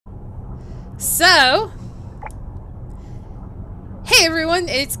So, hey everyone,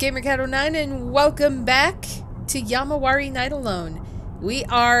 it's GamerCat09 and welcome back to Yomawari Night Alone. We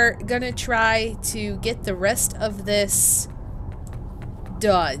are gonna try to get the rest of this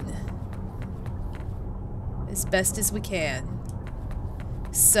done as best as we can.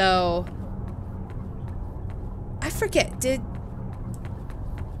 So, I forget,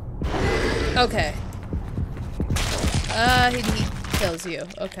 okay. He kills you,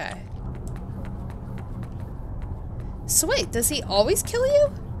 okay. So wait, does he always kill you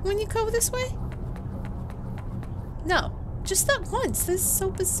when you go this way? No, just that once. This is so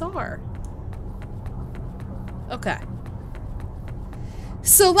bizarre. Okay.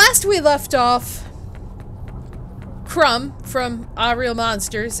 So last we left off, Crumb from Real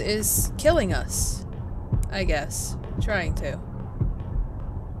Monsters is killing us. I guess. Trying to.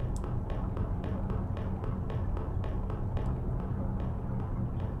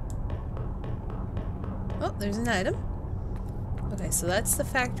 Oh, there's an item. Okay, so that's the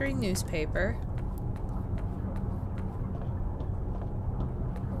factory newspaper.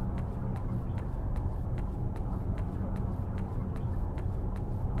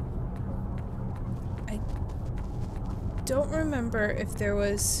 I don't remember if there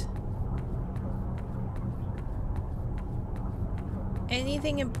was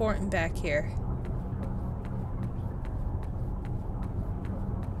anything important back here.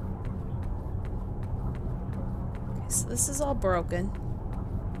 So this is all broken.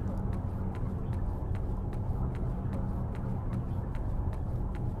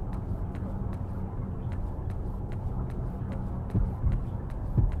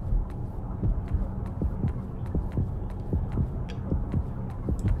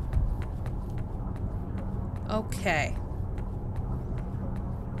 Okay.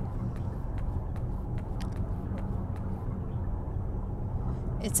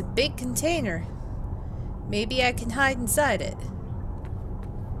 It's a big container. Maybe I can hide inside it.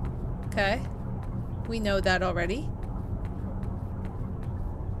 Okay. We know that already.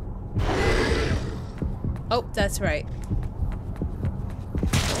 Oh, that's right.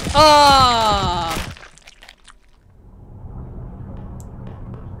 Ah!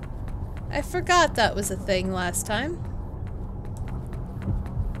 I forgot that was a thing last time.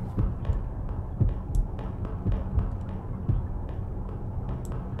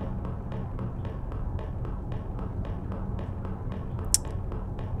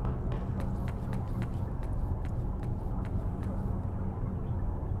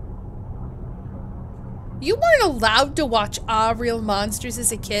 You weren't allowed to watch Real Monsters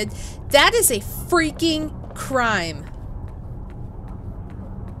as a kid. That is a freaking crime.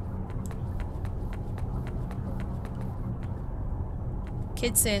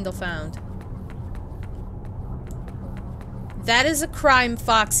 Kid sandal found. That is a crime,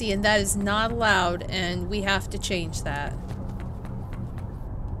 Foxy, and that is not allowed, and we have to change that.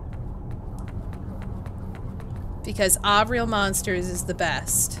 Because Real Monsters is the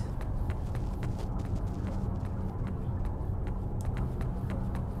best.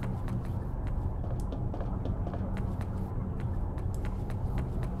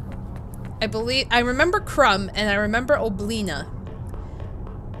 I remember Crumb, and I remember Oblina.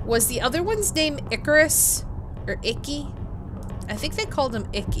 Was the other one's name Icarus? Or Icky? I think they called him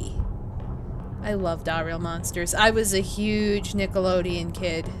Icky. I loved Real Monsters. I was a huge Nickelodeon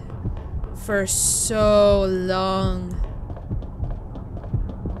kid. For so long.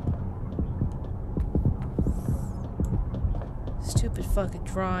 Stupid fucking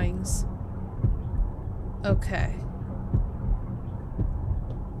drawings. Okay.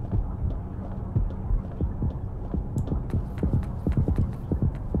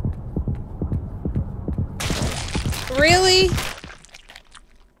 Really?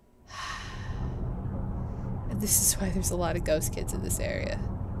 This is why there's a lot of ghost kids in this area.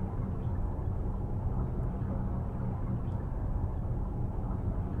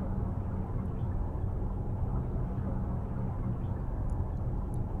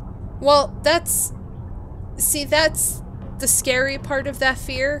 Well, that's... See, that's the scary part of that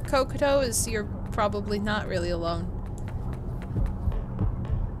fear, Kokoto, is you're probably not really alone.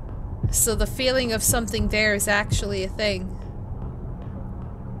 So the feeling of something there is actually a thing.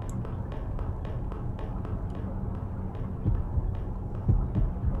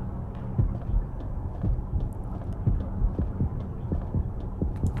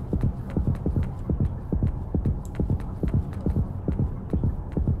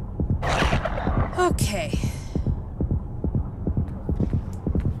 Okay.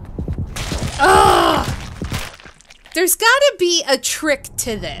 Ugh! There's gotta be a trick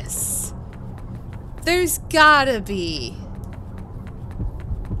to this. There's gotta be.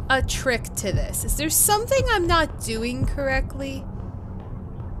 a trick to this? Is there something I'm not doing correctly?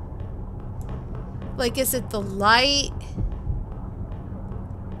 Like, is it the light?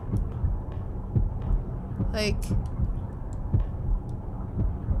 Like...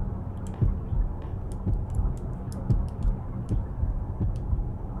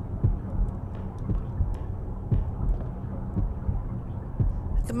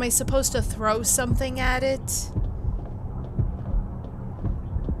 Am I supposed to throw something at it?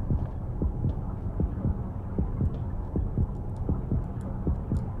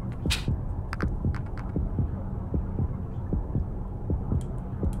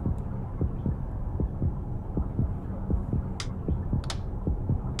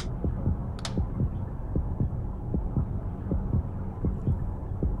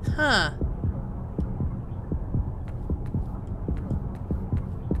 Huh.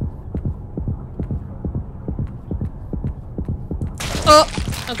 Oh!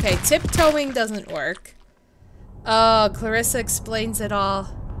 Okay, tiptoeing doesn't work. Oh, Clarissa explains it all.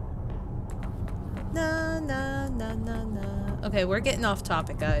 Na na na na na. Okay, we're getting off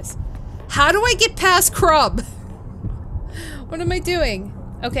topic, guys. How do I get past Crumb? What am I doing?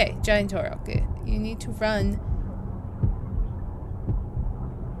 Okay, giant Toro. Okay, you need to run.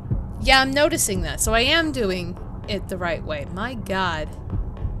 Yeah, I'm noticing that, so I am doing it the right way. My God.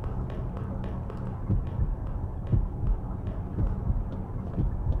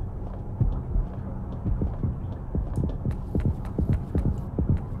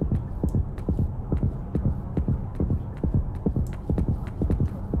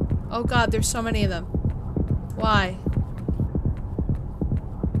 Oh God, there's so many of them. Why?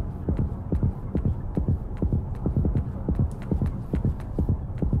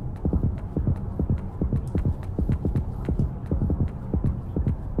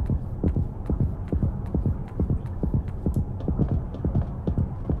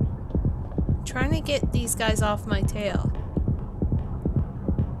 I'm trying to get these guys off my tail.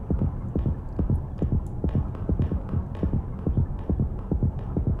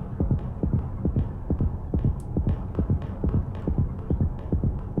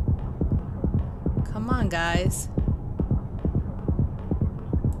 Guys.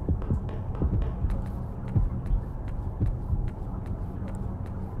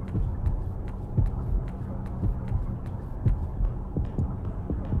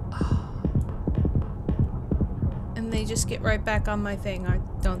 And they just get right back on my thing,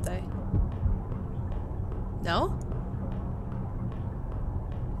 don't they? No?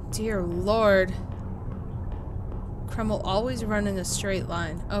 Dear Lord. Crumb will always run in a straight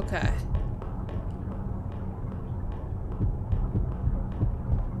line. Okay.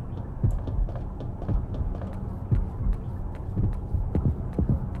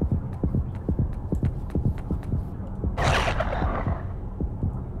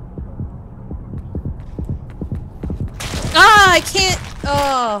 I can't.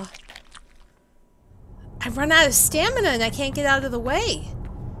 Oh. I run out of stamina and I can't get out of the way.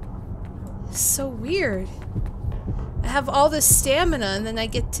 It's so weird. I have all this stamina and then I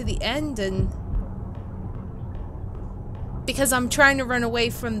get to the end and... Because I'm trying to run away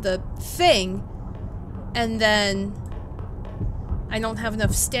from the thing. And then... I don't have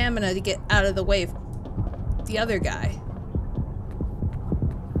enough stamina to get out of the way of the other guy.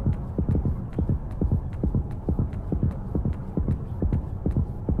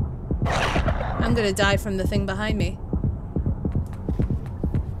 I'm gonna die from the thing behind me.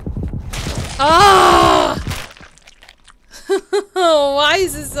 Oh! Why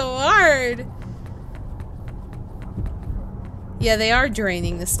is this so hard? Yeah, they are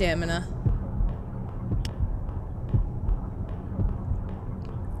draining the stamina.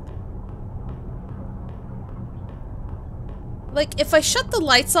 Like, if I shut the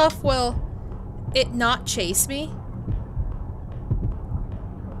lights off, will it not chase me?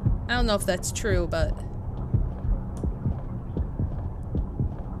 I don't know if that's true, but...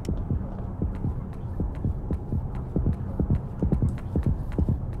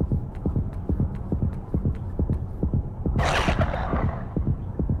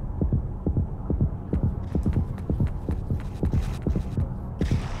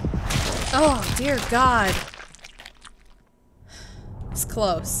 Oh, dear God. It's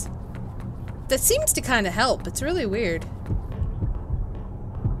close. That seems to kind of help. It's really weird.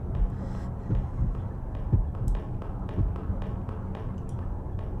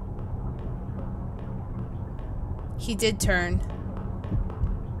 He did turn.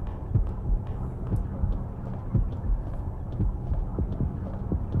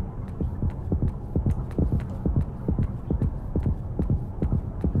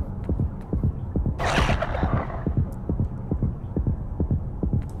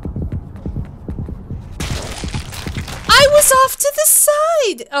 was off to the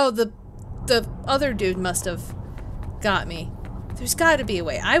side! Oh, the other dude must have got me. There's gotta be a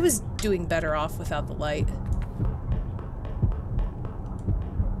way. I was doing better off without the light.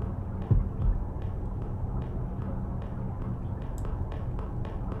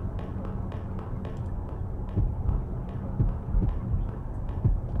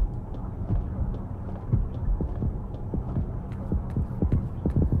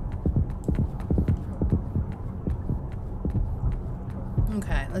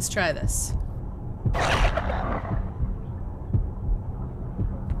 Okay, let's try this.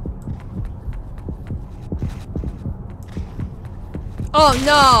 Oh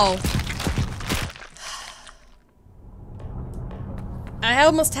no! I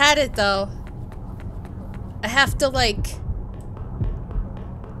almost had it though. I have to like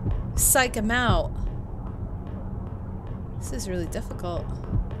psych him out. This is really difficult.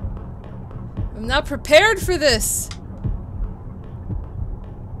 I'm not prepared for this.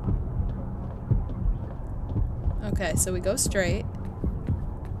 Okay, so we go straight.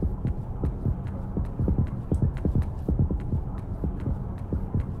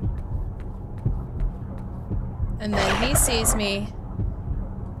 And then he sees me.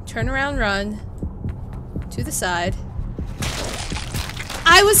 Turn around, run. To the side.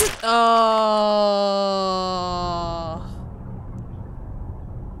 I was- Oh.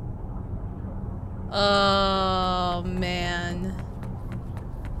 Oh, man.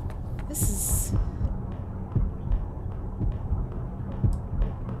 This is...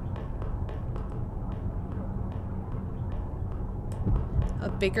 a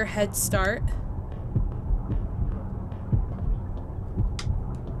bigger head start.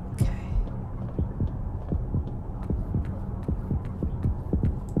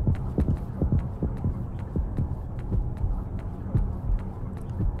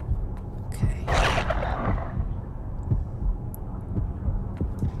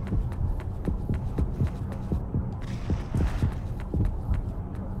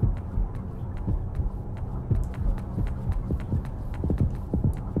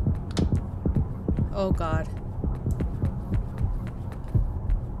 Oh god.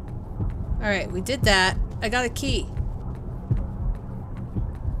 Alright, we did that. I got a key.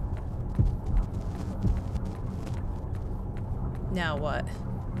 Now what?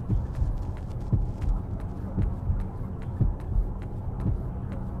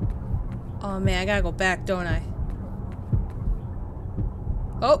 Oh man, I gotta go back, don't I?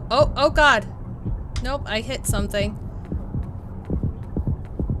 Oh god! Nope, I hit something.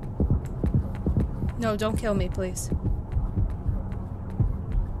 No, don't kill me, please.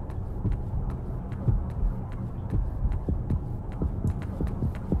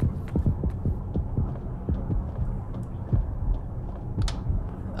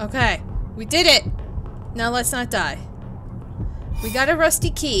 Okay, we did it! Now let's not die. We got a rusty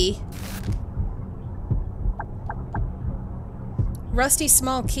key. Rusty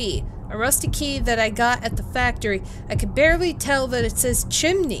small key. A rusty key that I got at the factory. I could barely tell that it says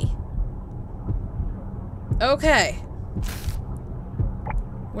chimney. Okay.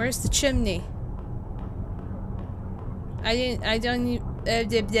 Where's the chimney? I didn't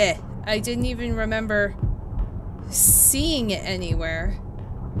even remember seeing it anywhere.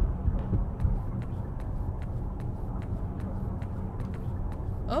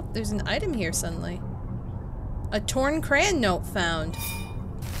 Oh, there's an item here suddenly. A torn crayon note found.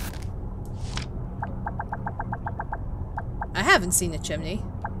 I haven't seen a chimney.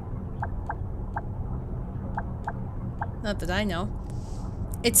 Not that I know.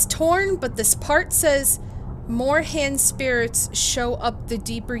 It's torn, but this part says, more hand spirits show up the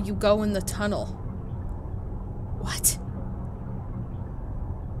deeper you go in the tunnel. What?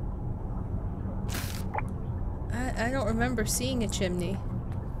 I don't remember seeing a chimney.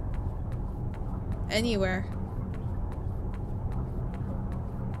 Anywhere.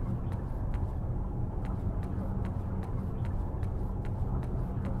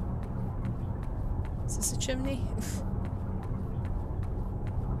 Is this a chimney?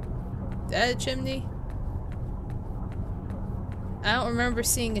 That a chimney? I don't remember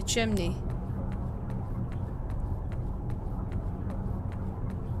seeing a chimney.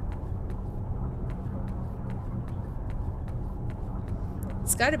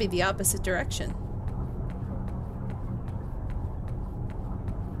 It's gotta be the opposite direction.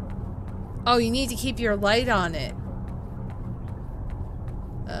 Oh, you need to keep your light on it.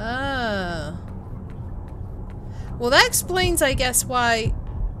 Oh. Well, that explains, I guess, why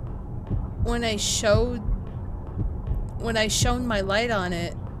when I shone my light on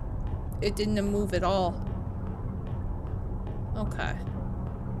it, it didn't move at all. Okay.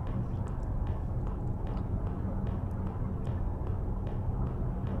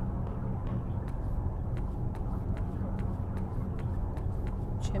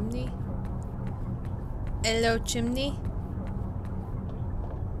 Hello, chimney.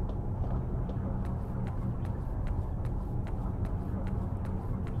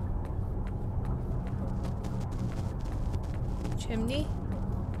 Chimney?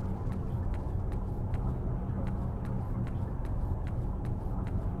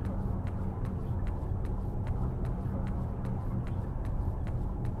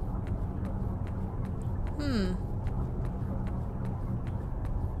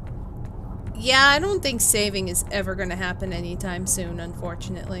 Yeah, I don't think saving is ever gonna happen anytime soon,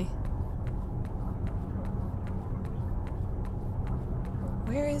 unfortunately.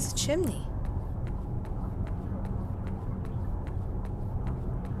 Where is a chimney?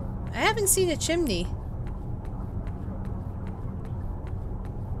 I haven't seen a chimney.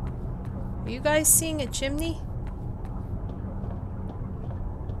 Are you guys seeing a chimney?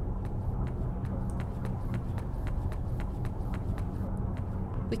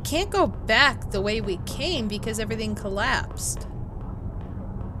 We can't go back the way we came because everything collapsed.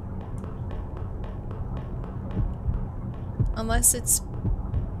 Unless it's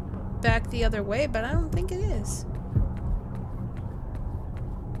back the other way, but I don't think it is.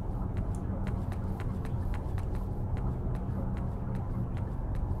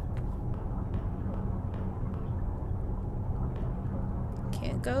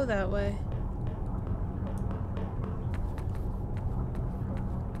 Can't go that way.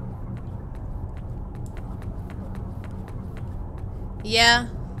 Yeah,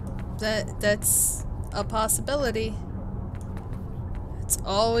 that's a possibility. It's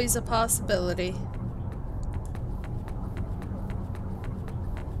always a possibility.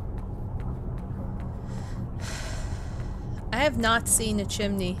 I have not seen a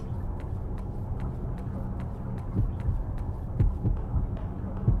chimney.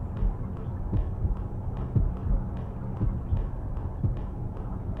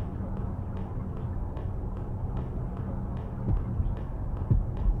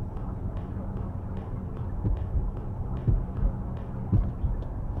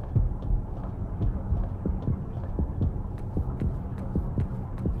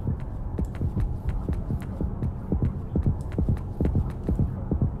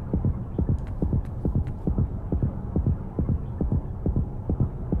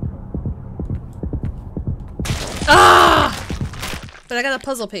 Ah! But I got a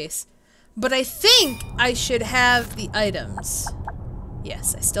puzzle piece. But I think I should have the items.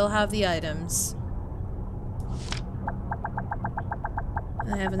 Yes, I still have the items.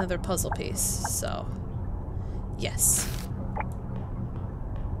 And I have another puzzle piece, so... yes.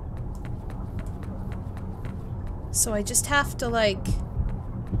 So I just have to, like...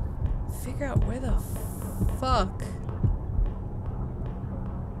 figure out where the fuck...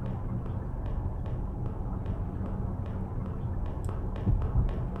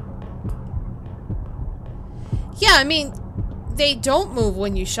 Yeah, I mean, they don't move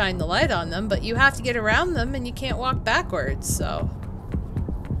when you shine the light on them, but you have to get around them and you can't walk backwards, so...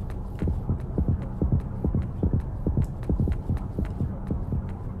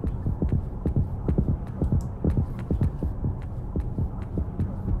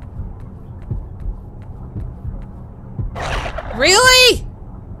 Really?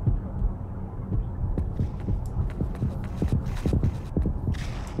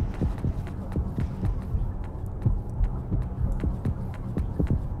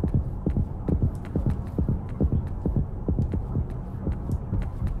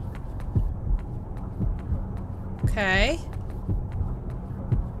 Okay.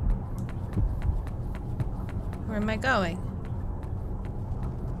 Where am I going?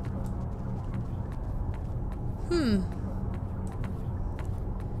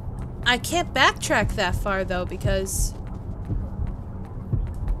 I can't backtrack that far though because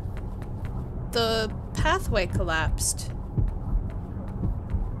the pathway collapsed.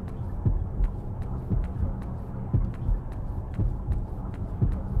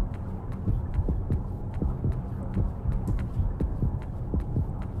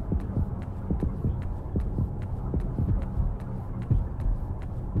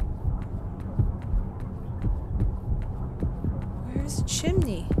 Where's the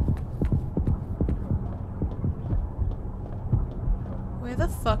chimney? Where the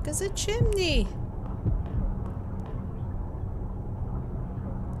fuck is a chimney?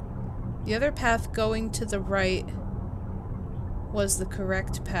 The other path going to the right was the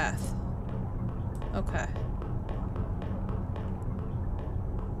correct path. Okay.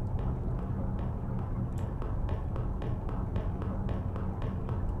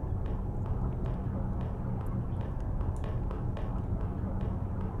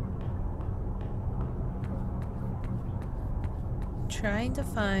 trying to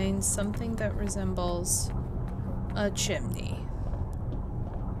find something that resembles a chimney.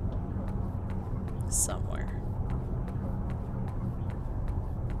 Somewhere.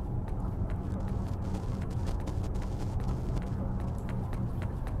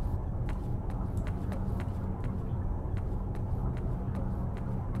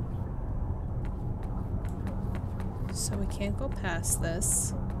 So we can't go past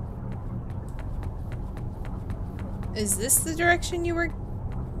this. Is this the direction you were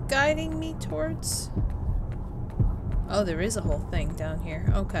guiding me towards? Oh, there is a whole thing down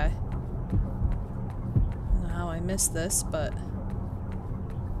here. Okay. I don't know how I missed this, but...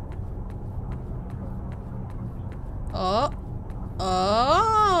 Oh!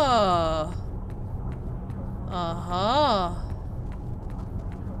 Oh! Uh-huh.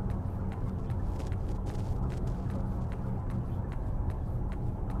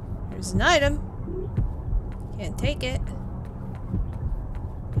 There's an item. Can't take it.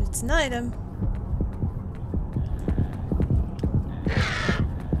 But it's an item.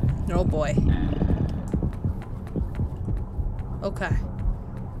 Oh boy. Okay.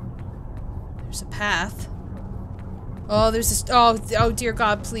 There's a path. Oh, there's this. Oh dear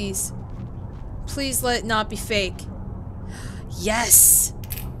God, please. Please let it not be fake. Yes!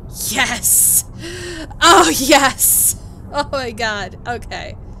 Yes! Oh, yes! Oh my God.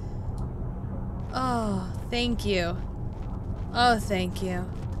 Okay. Oh, thank you. Oh, thank you.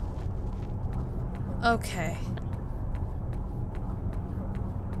 Okay.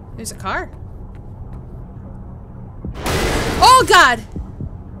 There's a car. Oh, God!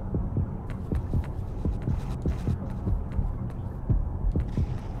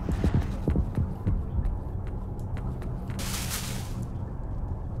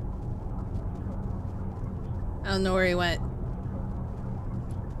 I don't know where he went.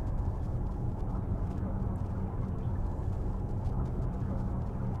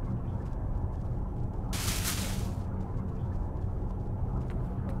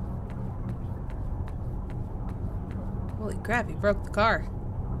 Holy crap, he broke the car.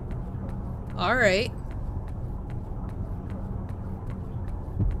 Alright.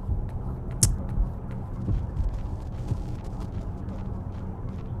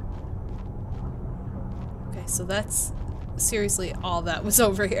 Okay, so that's seriously all that was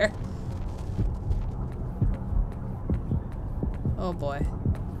over here. Oh boy.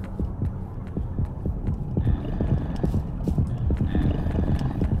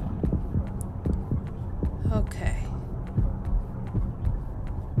 Okay.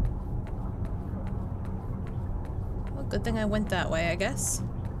 Well, good thing I went that way, I guess.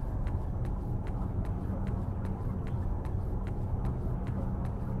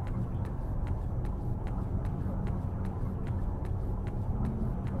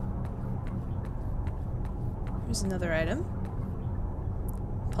 Here's another item.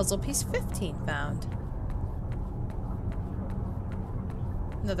 Puzzle piece 15 found.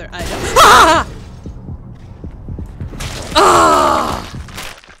 Another item. Ah! Ah!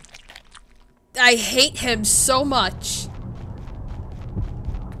 I hate him so much.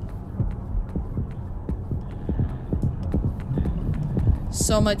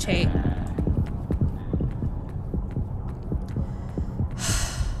 So much hate.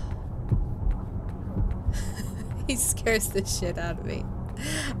 He scares the shit out of me.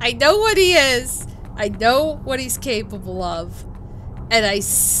 I know what he is. I know what he's capable of. And I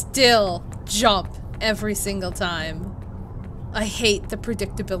still jump every single time. I hate the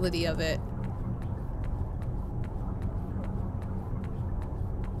predictability of it.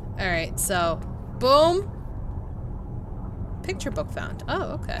 Alright, so boom. Picture book found.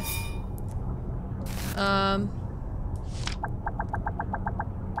 Oh, okay.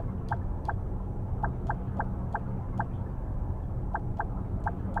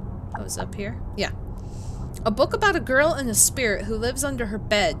 I was up here. Yeah. A book about a girl and a spirit who lives under her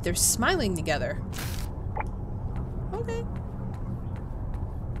bed. They're smiling together. Okay.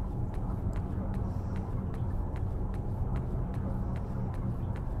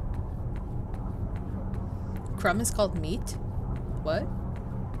 Crumb is called meat? What?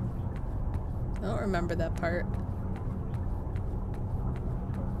 I don't remember that part.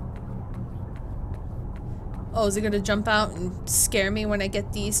 Oh, is it gonna jump out and scare me when I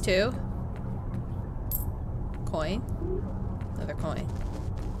get these too? Coin. Another coin.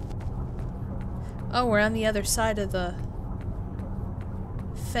 Oh, we're on the other side of the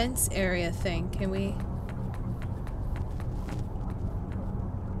fence area thing. Can we...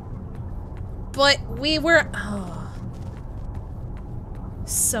 But we were... Oh.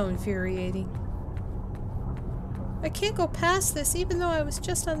 So infuriating. I can't go past this even though I was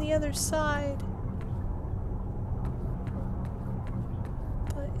just on the other side.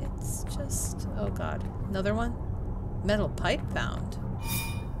 It's just... Oh god. Another one? Metal pipe found.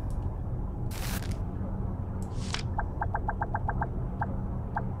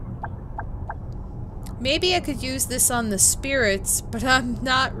 Maybe I could use this on the spirits, but I'm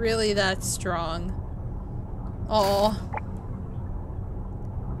not really that strong. Oh.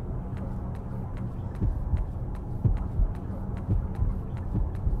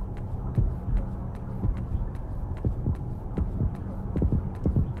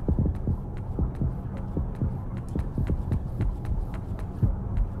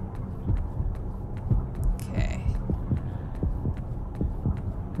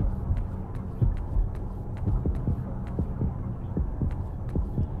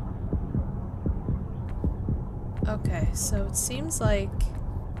 Okay, so it seems like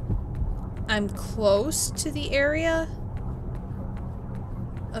I'm close to the area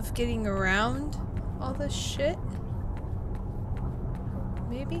of getting around all this shit.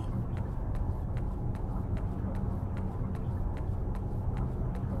 Maybe?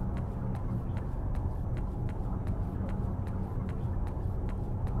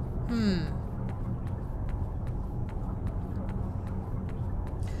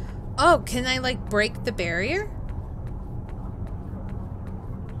 Oh, can I, like, break the barrier?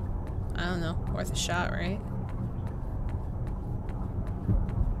 I don't know. Worth a shot, right?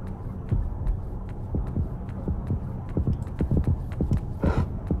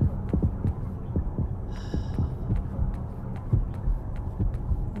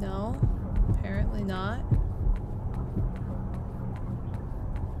 No. Apparently not.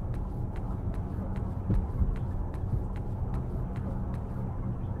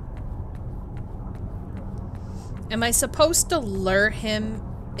 Am I supposed to lure him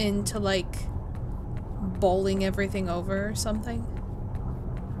into, like, bowling everything over or something?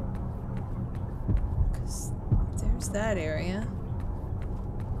 'Cause there's that area.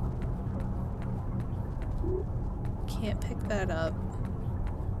 Can't pick that up.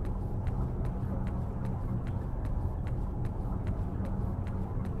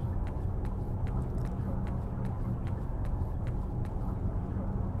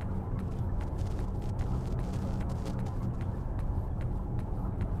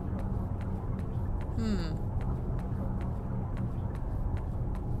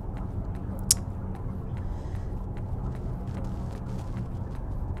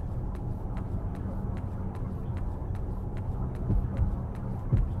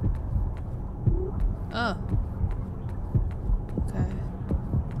 Oh. Okay.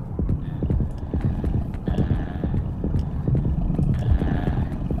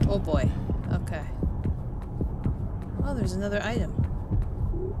 Oh boy. Okay. Oh, there's another item.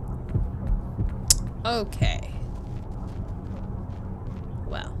 Okay.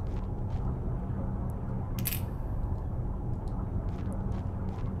 Well.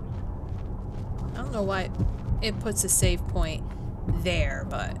 I don't know why it puts a save point there,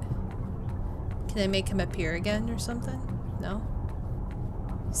 but... Can I make him appear again or something? No?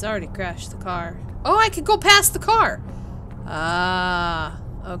 He's already crashed the car. Oh, I could go past the car! Ah,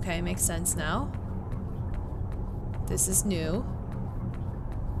 okay, makes sense now. This is new.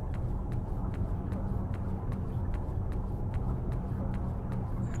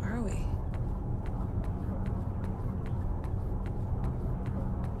 Where are we?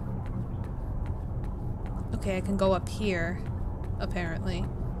 Okay, I can go up here, apparently.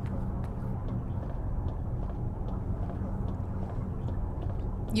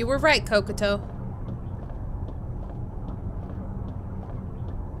 You were right, Kokoto.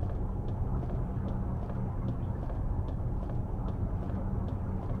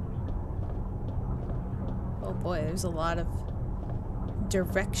 Oh boy, there's a lot of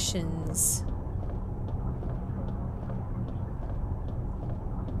directions.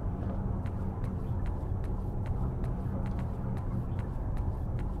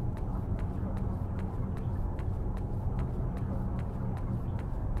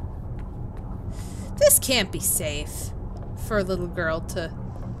 This can't be safe for a little girl to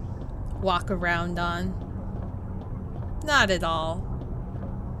walk around on. Not at all.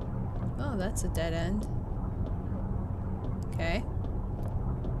 Oh, that's a dead end. Okay.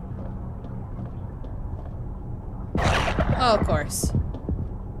 Oh, of course.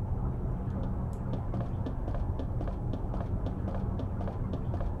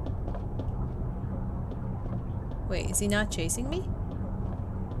 Wait, is he not chasing me?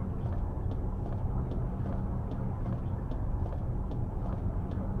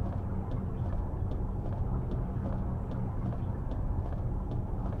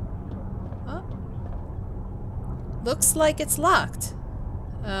 Looks like it's locked.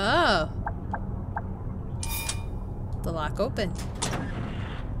 Oh. The lock opened.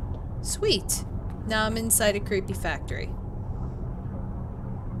 Sweet. Now I'm inside a creepy factory.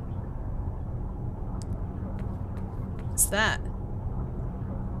 What's that?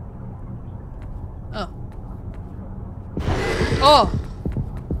 Oh. Oh!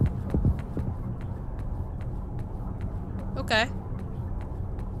 Okay.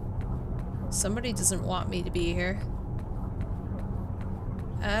 Somebody doesn't want me to be here.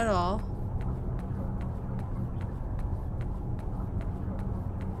 At all.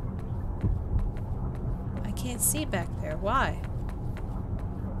 I can't see back there. Why?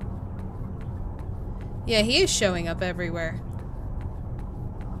 Yeah, he is showing up everywhere.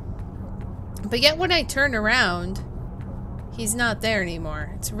 But yet when I turn around, he's not there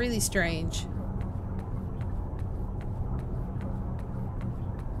anymore. It's really strange.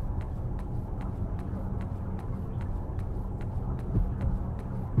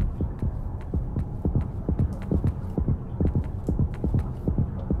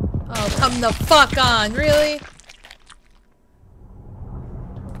 Oh, come the fuck on, really?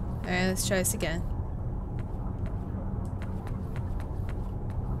 Alright, let's try this again.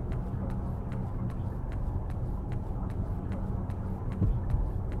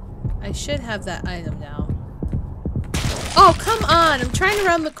 I should have that item now. Oh, come on! I'm trying to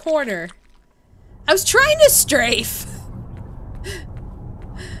round the corner. I was trying to strafe!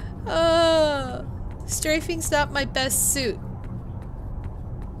 Strafing's not my best suit.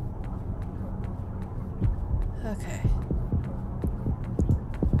 Okay.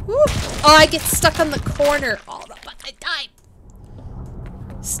 Woo. Oh, I get stuck on the corner all the fucking time!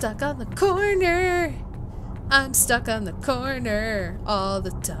 Stuck on the corner! I'm stuck on the corner all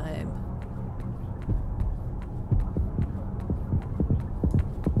the time.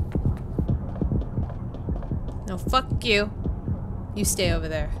 No, fuck you. You stay over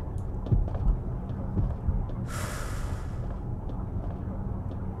there.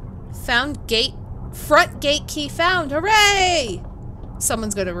 Found gate. Front gate key found. Hooray!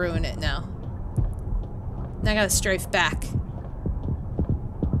 Someone's gonna ruin it now. Now I gotta strafe back.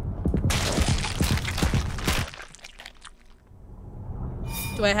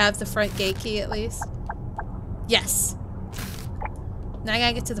 Do I have the front gate key at least? Yes. Now I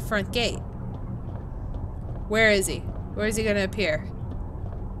gotta get to the front gate. Where is he? Where is he gonna appear?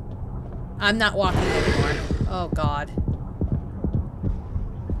 I'm not walking anymore. Oh god.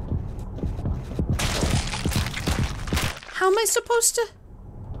 How am I supposed to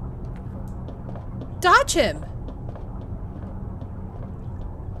dodge him?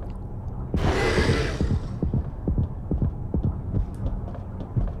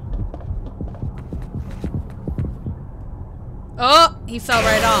 Oh, he fell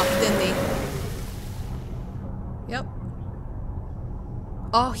right off, didn't he? Yep.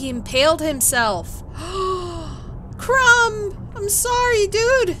 Oh, he impaled himself. Crumb! I'm sorry,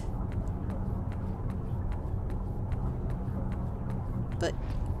 dude. But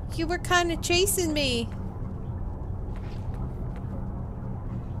you were kind of chasing me.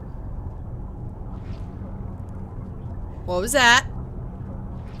 What was that?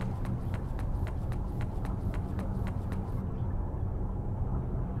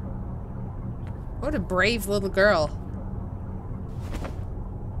 What a brave little girl.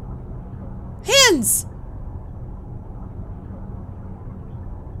 Hands!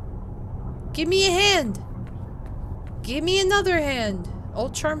 Give me a hand. Give me another hand.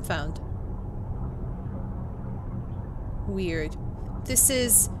 Old charm found. Weird. This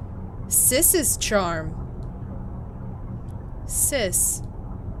is Sis's charm. Sis.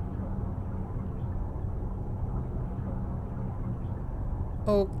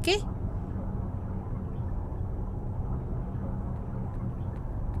 Okay.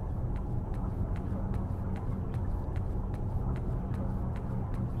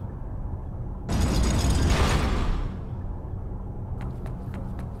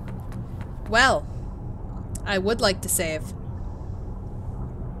 Well, I would like to save.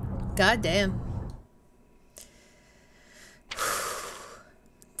 God damn.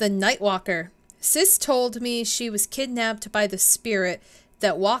 The Nightwalker. Sis told me she was kidnapped by the spirit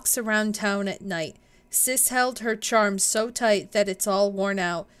that walks around town at night. Sis held her charm so tight that it's all worn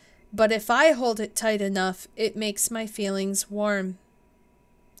out. But if I hold it tight enough, it makes my feelings warm.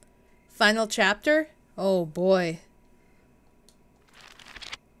 Final chapter? Oh boy.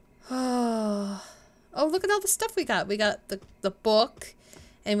 Oh, look at all the stuff we got. We got the book,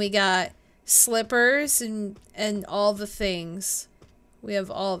 and we got slippers and all the things. We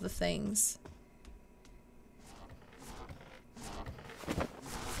have all the things.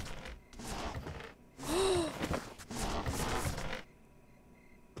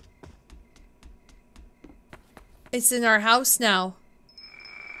 It's in our house now.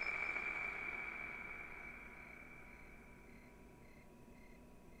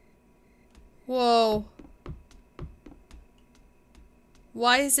 Whoa.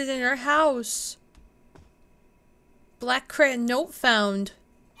 Why is it in our house? Black crayon note found.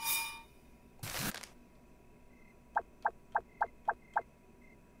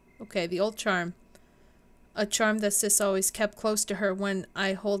 Okay, the old charm. A charm that Sis always kept close to her. When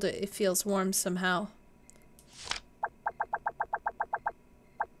I hold it, it feels warm somehow.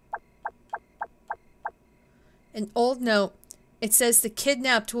 An old note. It says the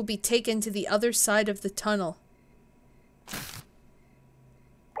kidnapped will be taken to the other side of the tunnel.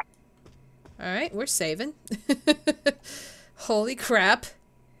 Alright, we're saving. Holy crap.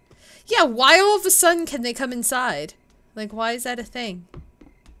 Yeah, why all of a sudden can they come inside? Like, why is that a thing?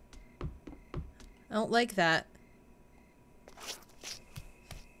 I don't like that.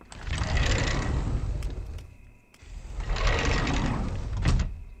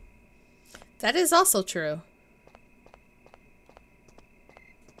 That is also true.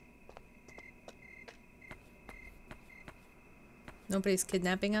 Nobody's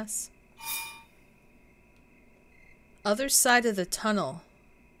kidnapping us? Other side of the tunnel.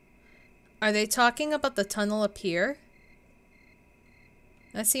 Are they talking about the tunnel up here?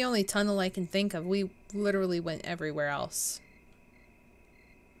 That's the only tunnel I can think of. We literally went everywhere else.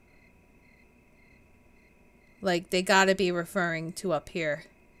 Like, they gotta be referring to up here.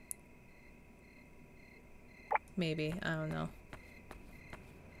 Maybe. I don't know.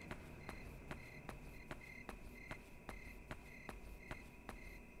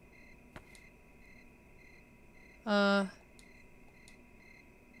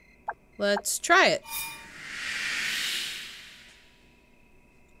 Let's try it.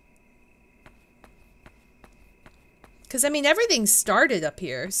 Because, I mean, everything started up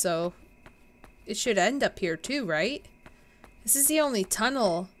here, so it should end up here too, right? This is the only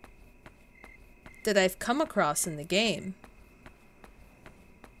tunnel that I've come across in the game.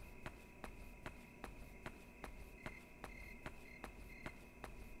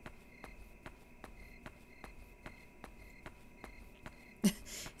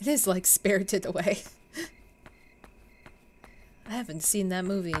 It is like Spirited Away. I haven't seen that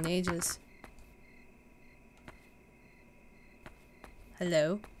movie in ages.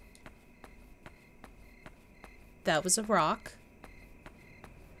 Hello? That was a rock.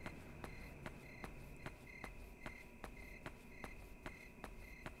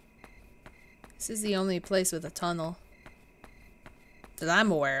 This is the only place with a tunnel that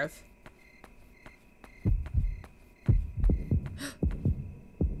I'm aware of.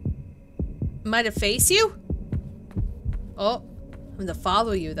 Might have faced you? Oh, I'm gonna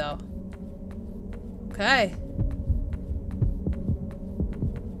follow you though. Okay.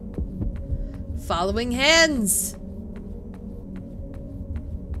 Following hands.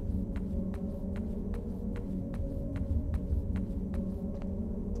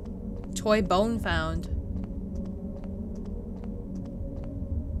 Toy bone found.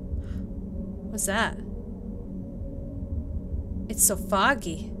 What's that? It's so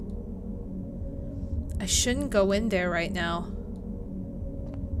foggy. I shouldn't go in there right now.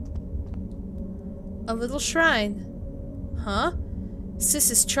 A little shrine. Huh?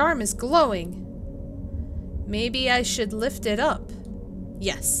 Sis's charm is glowing. Maybe I should lift it up.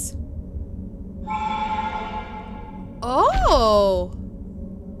 Yes. Oh!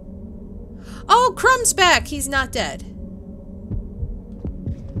 Oh, Crumb's back! He's not dead.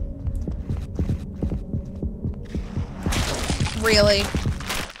 Really?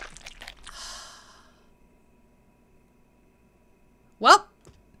 Well.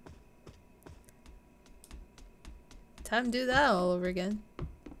 Time to do that all over again.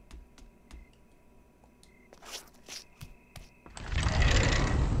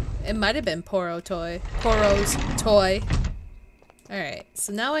 It might have been Poro's toy. Alright,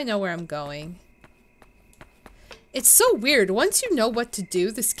 so now I know where I'm going. It's so weird. Once you know what to do,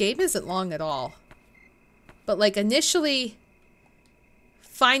 this game isn't long at all. But like initially,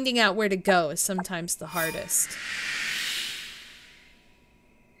 finding out where to go is sometimes the hardest.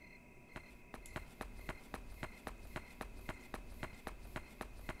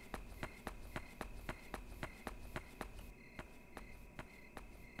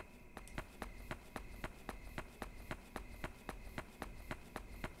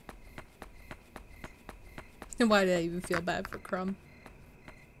 And why did I even feel bad for Crumb?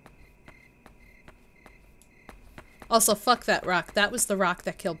 Also, fuck that rock. That was the rock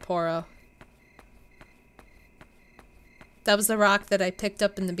that killed Poro. That was the rock that I picked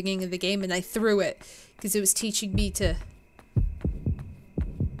up in the beginning of the game and I threw it because it was teaching me to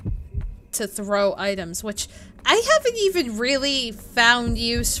throw items, which I haven't even really found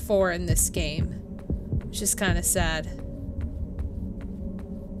use for in this game, which is kind of sad.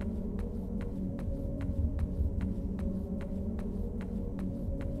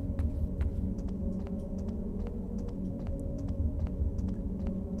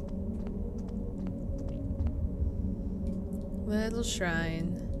 Little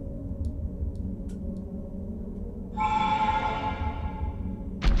shrine.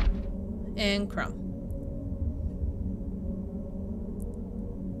 And crumb.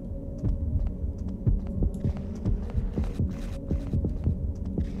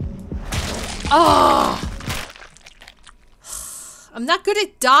 Oh! I'm not good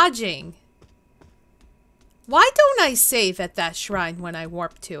at dodging. Why don't I save at that shrine when I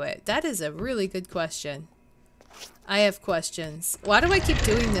warp to it? That is a really good question. I have questions. Why do I keep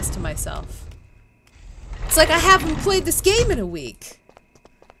doing this to myself? It's like I haven't played this game in a week.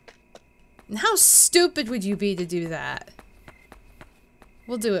 And how stupid would you be to do that?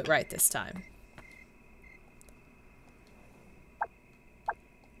 We'll do it right this time.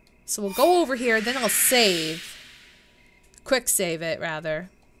 So we'll go over here, then I'll save. Quick save it, rather.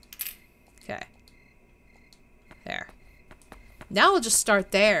 Okay. There. Now I'll just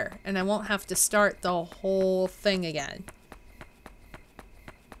start there, and I won't have to start the whole thing again.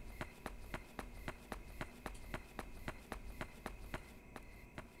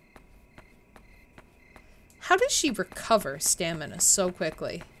 How does she recover stamina so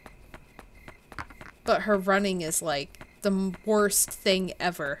quickly? But her running is like the worst thing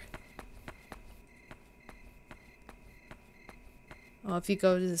ever. Oh, if you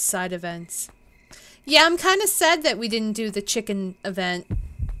go to the side events. Yeah, I'm kind of sad that we didn't do the chicken event.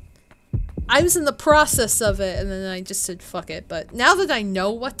 I was in the process of it, and then I just said fuck it. But now that I know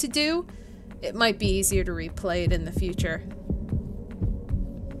what to do, it might be easier to replay it in the future.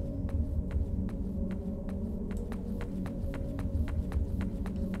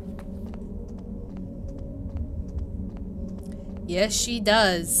 Yes, she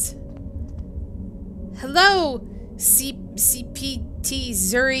does. Hello, CPT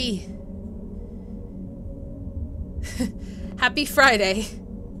Zuri. Happy Friday.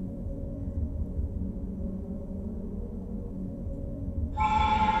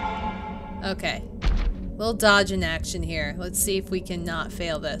 Okay. Little dodge in action here. Let's see if we can not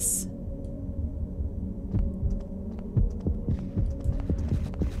fail this.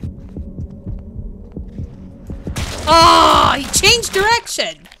 Oh, he changed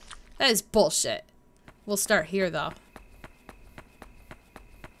direction. That is bullshit. We'll start here, though.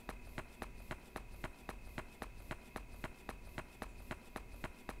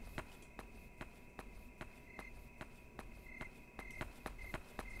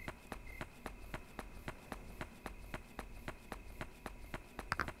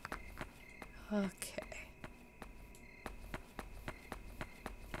 Okay.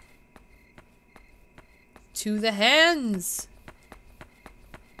 To the hands.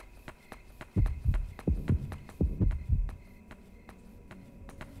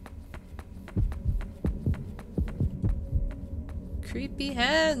 Creepy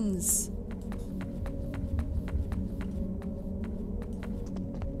hands.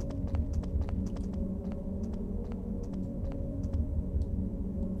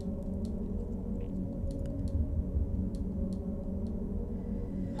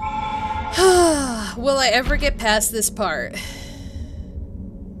 Will I ever get past this part?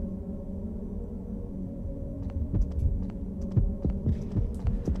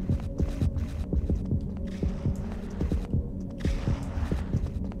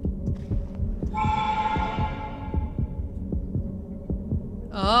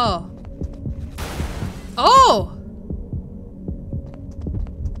 Oh. Oh!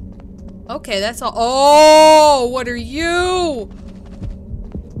 Okay, that's all. Oh, what are you?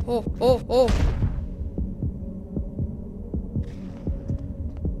 Oh, oh, oh.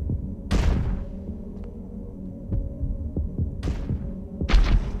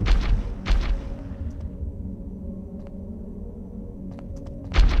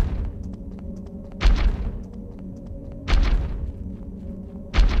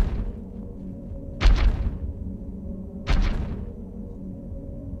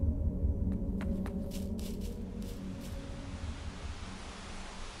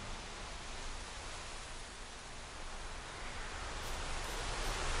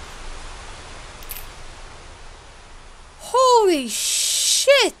 Holy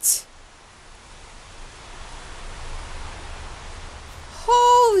shit!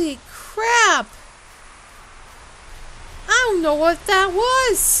 Holy crap! I don't know what that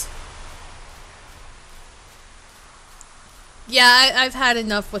was! Yeah, I've had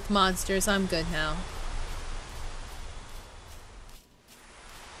enough with monsters. I'm good now.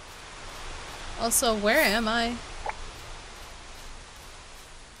 Also, where am I?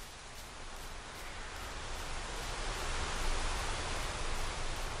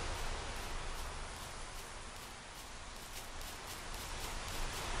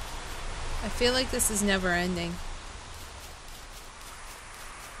 I feel like this is never ending.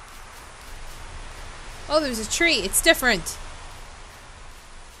 Oh, there's a tree. It's different.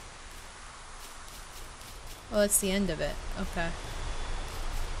 Well, that's the end of it. Okay.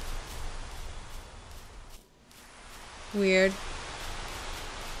 Weird.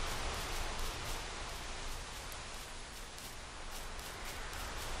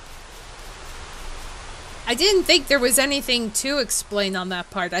 I didn't think there was anything to explain on that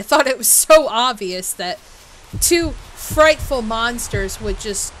part. I thought it was so obvious that two frightful monsters would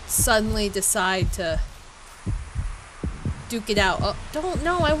just suddenly decide to duke it out. Oh, don't,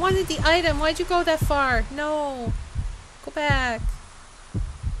 no, I wanted the item. Why'd you go that far? No. Go back.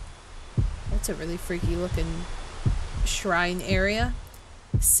 That's a really freaky looking shrine area.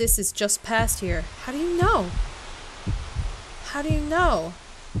 Sis is just past here. How do you know? How do you know?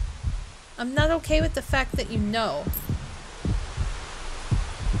 I'm not okay with the fact that you know.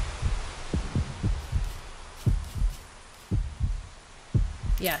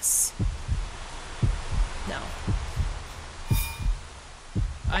 Yes. No.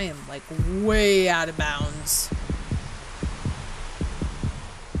 I am like way out of bounds.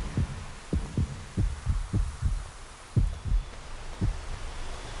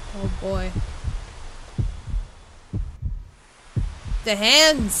 Oh boy. The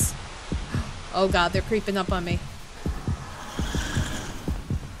hands! Oh god, they're creeping up on me.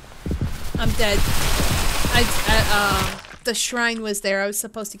 I'm dead. The shrine was there. I was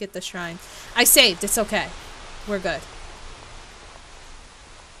supposed to get the shrine. I saved. It's okay. We're good.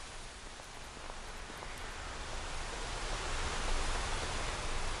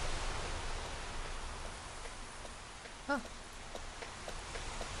 Oh.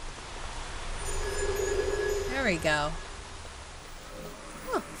 There we go.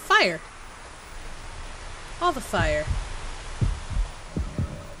 Oh, fire. All the fire.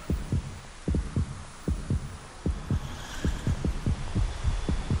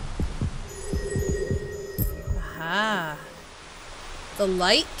 Aha. The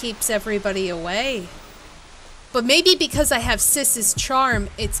light keeps everybody away. But maybe because I have Sis's charm,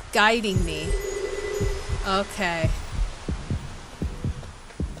 it's guiding me. Okay.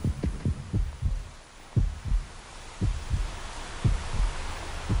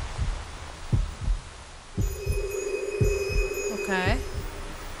 Okay.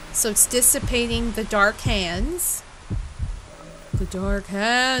 So it's dissipating the dark hands. The dark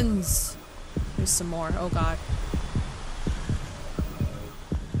hands. There's some more. Oh god.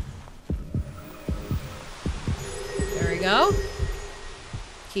 There we go.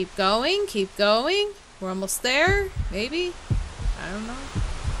 Keep going. Keep going. We're almost there. Maybe. I don't know.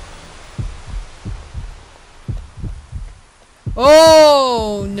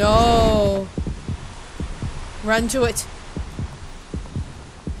 Oh no. Run to it.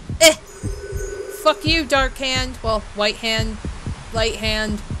 Eh! Fuck you, dark hand. Well, white hand, light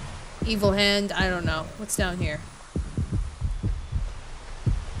hand, evil hand. I don't know. What's down here?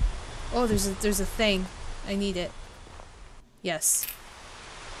 Oh, there's a thing. I need it. Yes.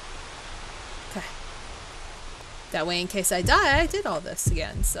 Okay. That way, in case I die, I did all this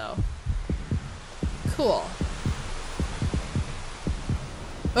again, so. Cool.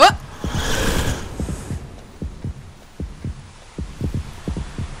 Oh!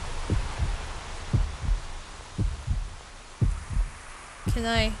 Can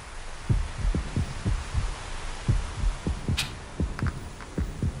I?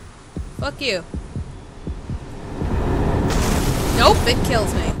 Fuck you. Nope, it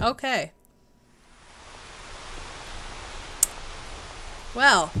kills me. Okay.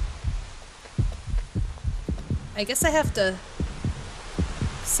 Well. I guess I have to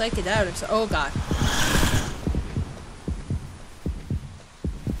psych it out or so. Oh god.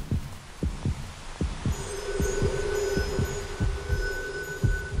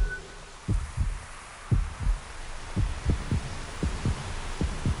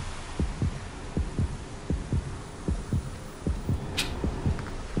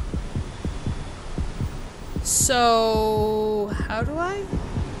 So, how do I?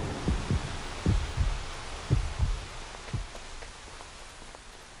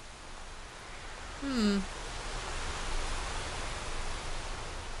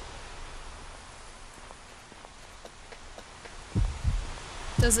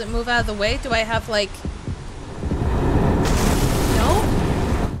 Does it move out of the way? Do I have like...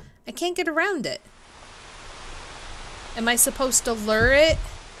 No? I can't get around it. Am I supposed to lure it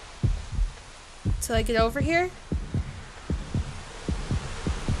till I get over here?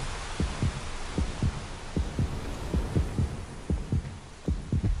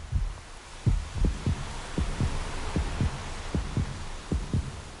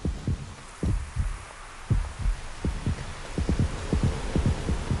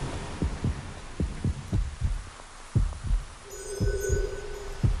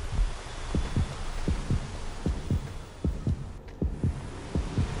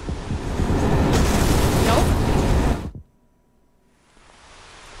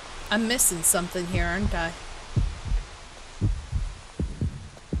 I'm missing something here, aren't I?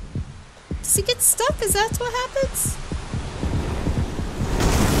 Does he get stuck? Is that what happens?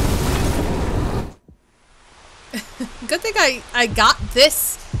 Good thing I got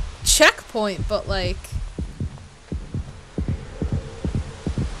this checkpoint, but like...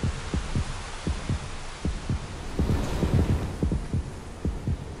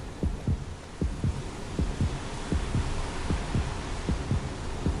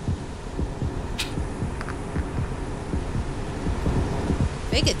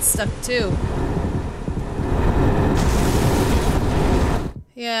 They get stuck too.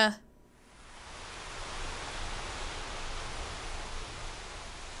 Yeah.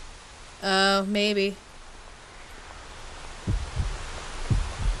 Oh, maybe.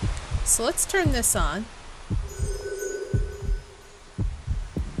 So let's turn this on.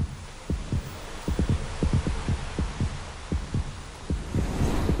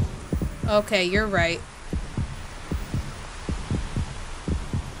 Okay, you're right.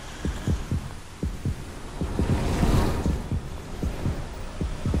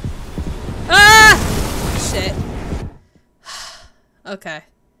 Shit. Okay.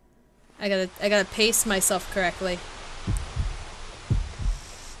 I gotta pace myself correctly.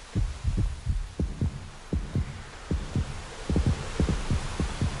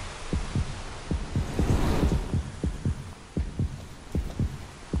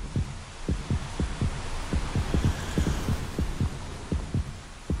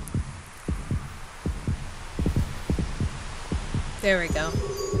 There we go.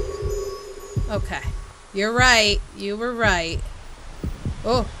 Okay. You're right. You were right.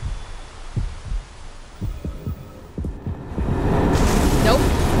 Oh. Nope.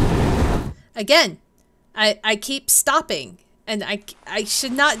 Again, I keep stopping. And I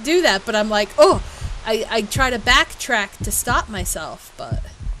should not do that, but I'm like, oh. I try to backtrack to stop myself, but...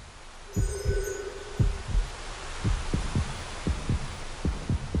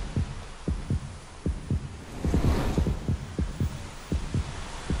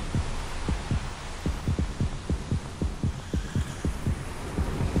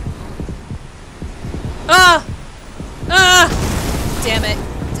 Ah! Ah! Damn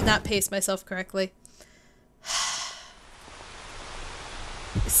it. Did not pace myself correctly.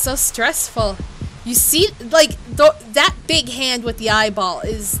 It's so stressful. You see, like, that big hand with the eyeball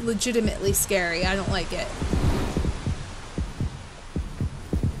is legitimately scary. I don't like it.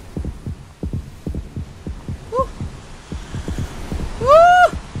 Woo!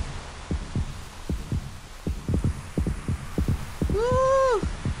 Woo! Woo!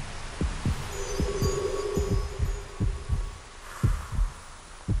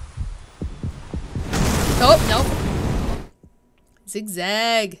 Oh, no.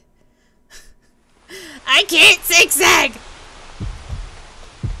 Zigzag. I can't zigzag!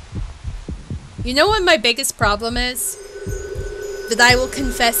 You know what my biggest problem is? That I will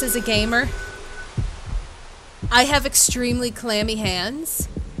confess as a gamer? I have extremely clammy hands,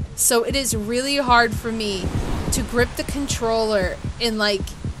 so it is really hard for me to grip the controller in, like,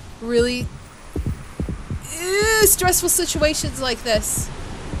 really stressful situations like this.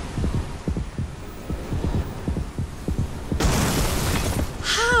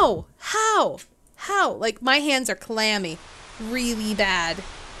 How? How? How? Like, my hands are clammy. Really bad.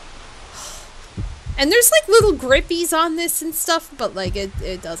 And there's, like, little grippies on this and stuff, but, like,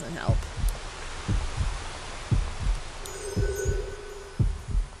 it doesn't help.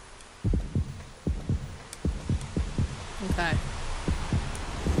 Okay.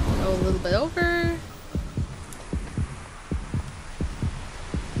 Go a little bit over.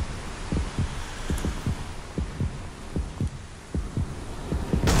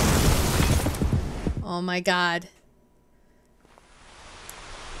 Oh my god.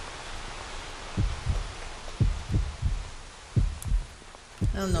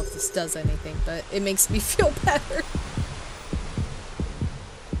 I don't know if this does anything, but it makes me feel better.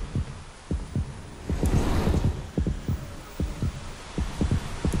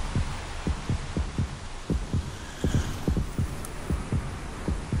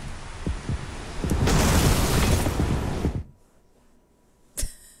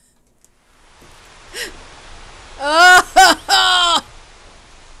 Oh!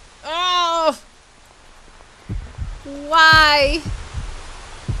 Oh! Why?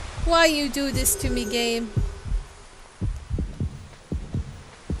 Why you do this to me, game?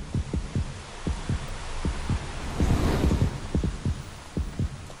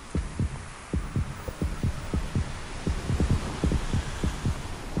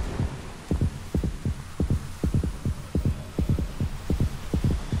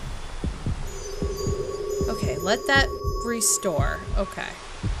 Okay, let that restore. Okay.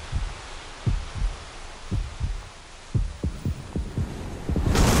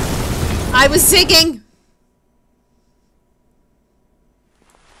 I was zigging!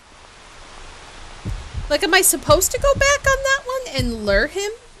 Like, am I supposed to go back on that one and lure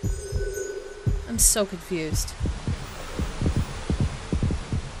him? I'm so confused.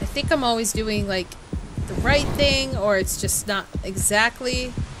 I think I'm always doing, like, the right thing, or it's just not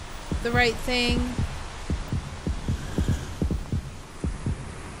exactly the right thing.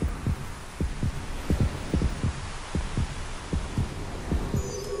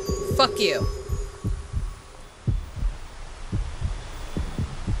 Fuck you.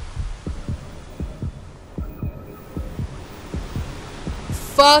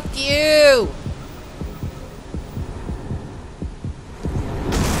 Fuck you!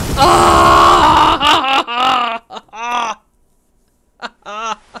 Oh!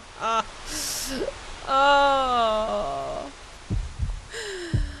 Oh!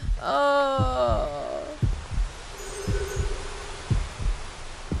 Oh!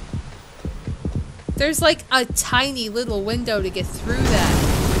 There's like a tiny little window to get through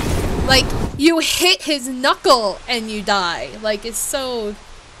that. Like, you hit his knuckle and you die. Like, it's so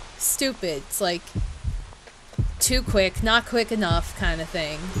stupid. It's like too quick, not quick enough kind of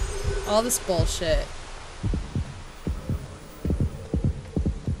thing. All this bullshit.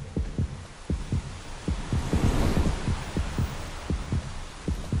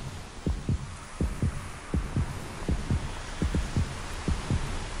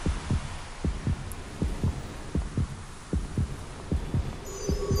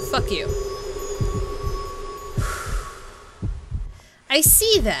 Fuck you. I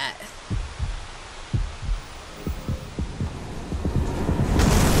see that.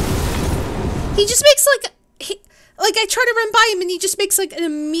 He just makes like I try to run by him and he just makes like an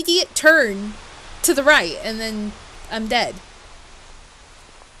immediate turn to the right and then I'm dead.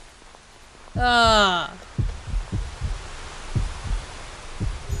 Ah.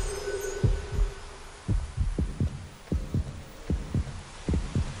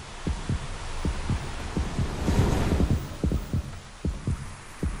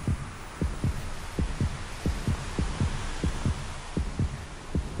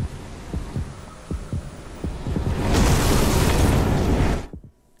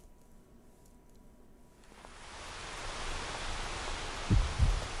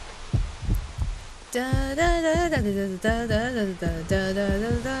 Da da da da da da da da da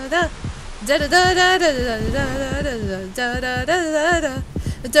da da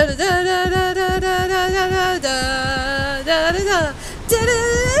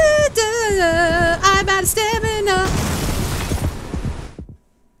I'm out of stamina.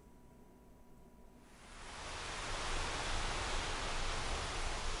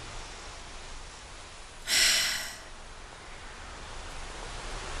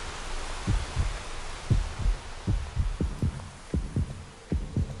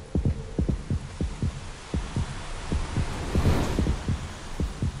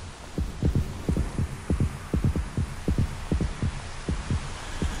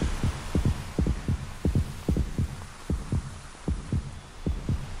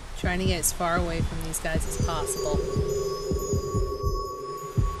 Trying to get as far away from these guys as possible.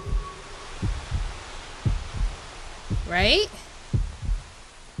 Right?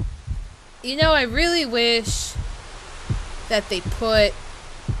 You know, I really wish that they put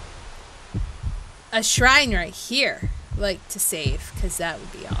a shrine right here, like, to save, because that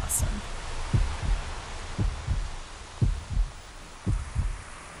would be awesome.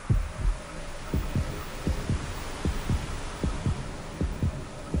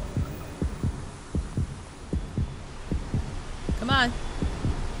 Come on.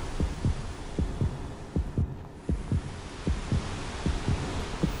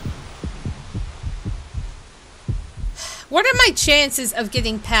 What are my chances of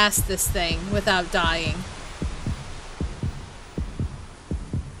getting past this thing without dying?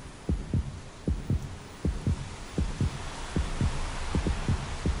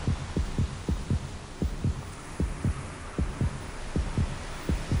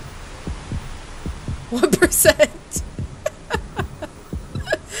 What percent?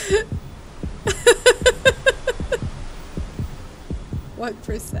 What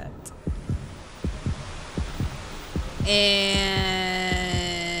percent? And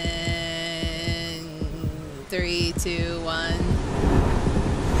 3, 2, 1.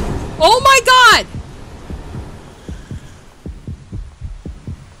 Oh my God!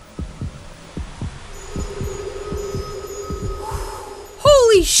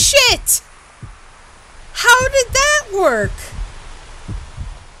 Holy shit! How did that work?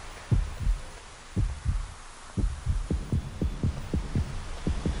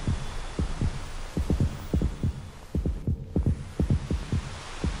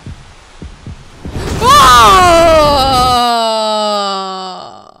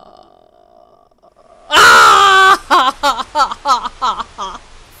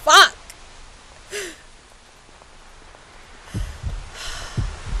 Fuck!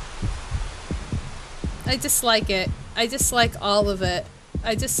 I dislike it. I dislike all of it.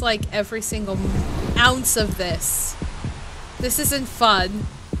 I dislike every single ounce of this. This isn't fun.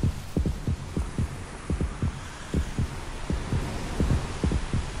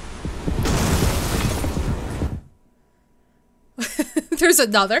 There's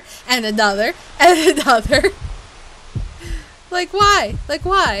another, and another, and another. Like, why? Like,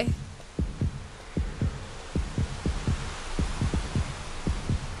 why?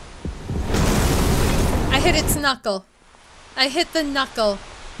 I hit its knuckle. I hit the knuckle.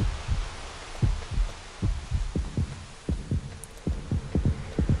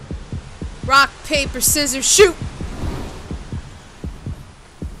 Rock, paper, scissors, shoot!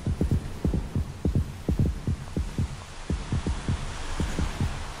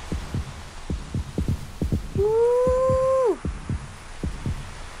 Woo!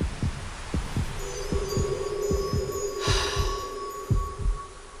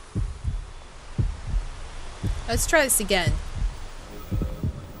 Let's try this again.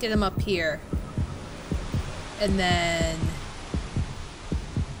 Get him up here. And then...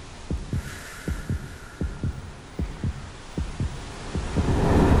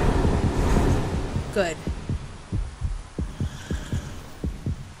 Good.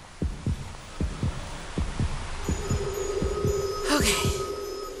 Okay.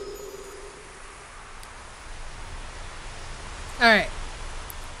 Alright.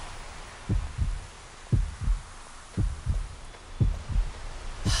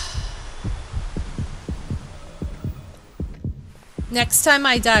 Next time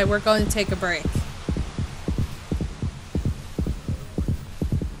I die, we're going to take a break.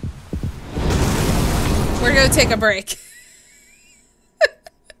 We're gonna take a break.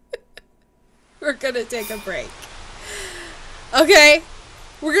 We're gonna take a break. Okay?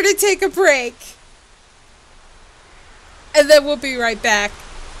 We're gonna take a break. And then we'll be right back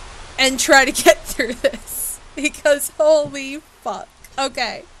and try to get through this. Because holy fuck.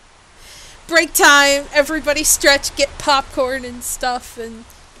 Okay. Break time. Everybody stretch, get popcorn and stuff, and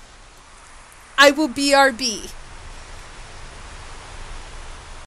I will BRB.